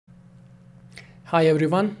Hi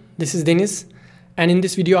everyone, this is Deniz, and in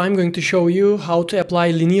this video I'm going to show you how to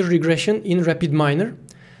apply linear regression in Rapidminer.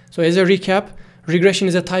 So as a recap, regression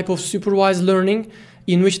is a type of supervised learning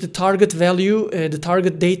in which the target value, the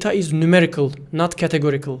target data is numerical, not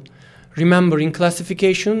categorical. Remember, in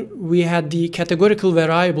classification we had the categorical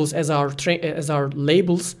variables as our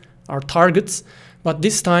labels, our targets, but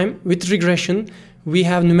this time with regression we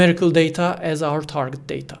have numerical data as our target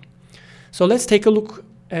data. So let's take a look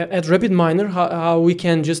at Rapidminer, how we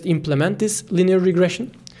can just implement this linear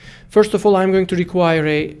regression. First of all, I'm going to require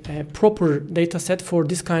a proper data set for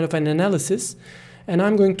this kind of an analysis, and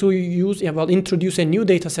I'm going to introduce a new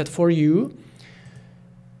data set for you,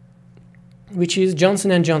 which is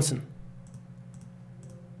Johnson & Johnson.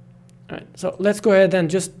 All right, so let's go ahead and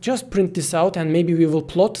just print this out, and maybe we will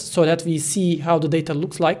plot so that we see how the data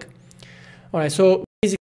looks like. All right, so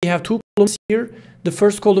basically we have two columns here. The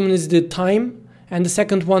first column is the time, and the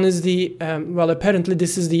second one is the, apparently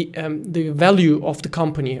this is the value of the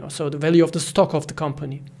company, so the value of the stock of the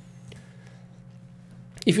company.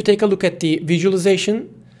 If you take a look at the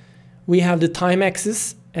visualization, we have the time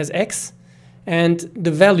axis as x, and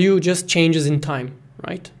the value just changes in time,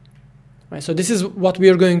 right? So this is what we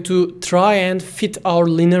are going to try and fit our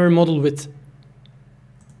linear model with.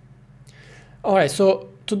 All right, so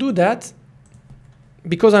to do that,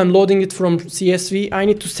 because I'm loading it from CSV, I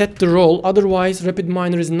need to set the role. Otherwise,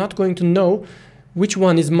 Rapidminer is not going to know which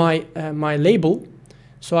one is my label.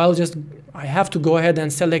 So I have to go ahead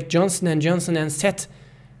and select Johnson & Johnson and set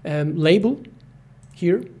label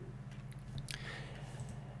here.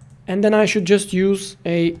 And then I should just use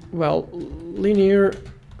a, linear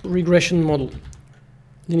regression model,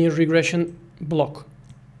 linear regression block.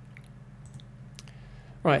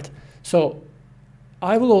 Right, so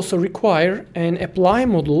I will also require an apply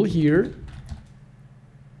model here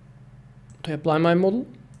to apply my model,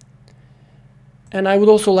 and I would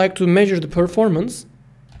also like to measure the performance,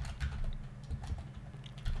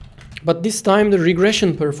 but this time the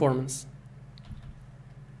regression performance.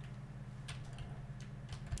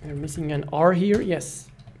 We're missing an R here, yes,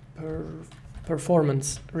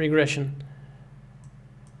 performance regression.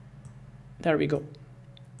 There we go.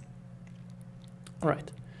 All right,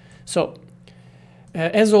 so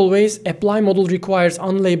as always, apply model requires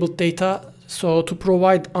unlabeled data. So to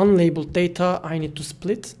provide unlabeled data, I need to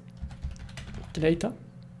split the data.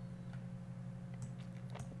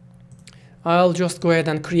 I'll just go ahead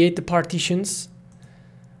and create the partitions,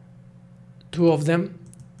 two of them.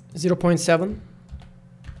 0.7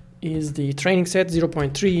 is the training set,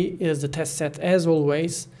 0.3 is the test set, as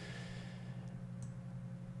always.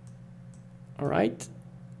 All right.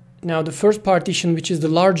 Now the first partition, which is the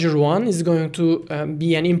larger one, is going to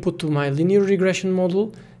be an input to my linear regression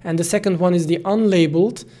model, and the second one is the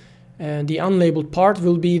unlabeled. The unlabeled part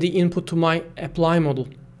will be the input to my apply model.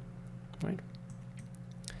 Right.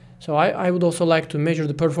 So I would also like to measure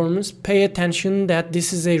the performance. Pay attention that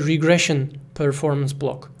this is a regression performance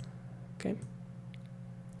block. Okay.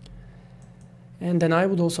 And then I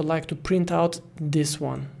would also like to print out this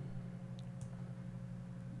one,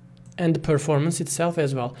 and the performance itself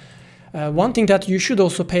as well. One thing that you should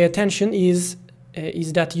also pay attention is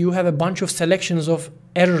that you have a bunch of selections of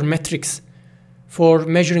error metrics for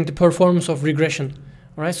measuring the performance of regression.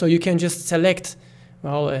 All right, so you can just select.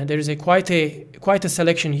 There is quite a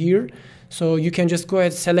selection here, so you can just go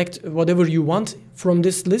ahead and select whatever you want from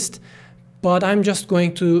this list. But I'm just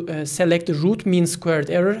going to select the root mean squared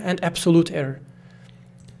error and absolute error.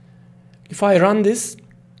 If I run this,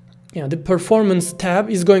 the performance tab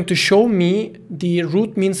is going to show me the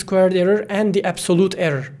root mean squared error and the absolute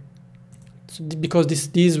error, so because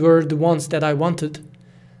these were the ones that I wanted.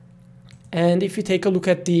 And if you take a look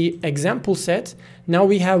at the example set, now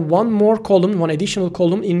we have one additional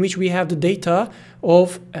column in which we have the data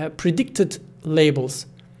of predicted labels,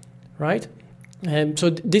 right?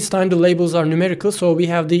 So this time the labels are numerical, so we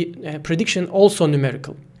have the prediction also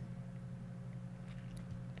numerical.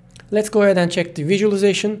 Let's go ahead and check the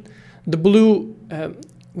visualization. The blue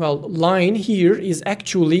line here is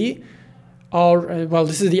actually our,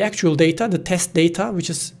 this is the actual data, the test data, which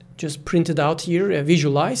is just printed out here,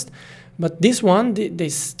 visualized. But this one, the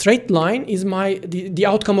straight line, is the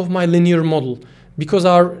outcome of my linear model, because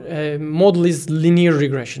our model is linear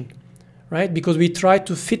regression, right? Because we try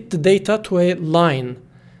to fit the data to a line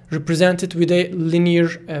represented with a linear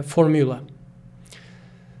formula.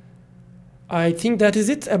 I think that is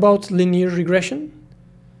it about linear regression.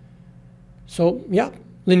 So yeah,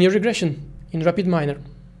 linear regression in Rapidminer.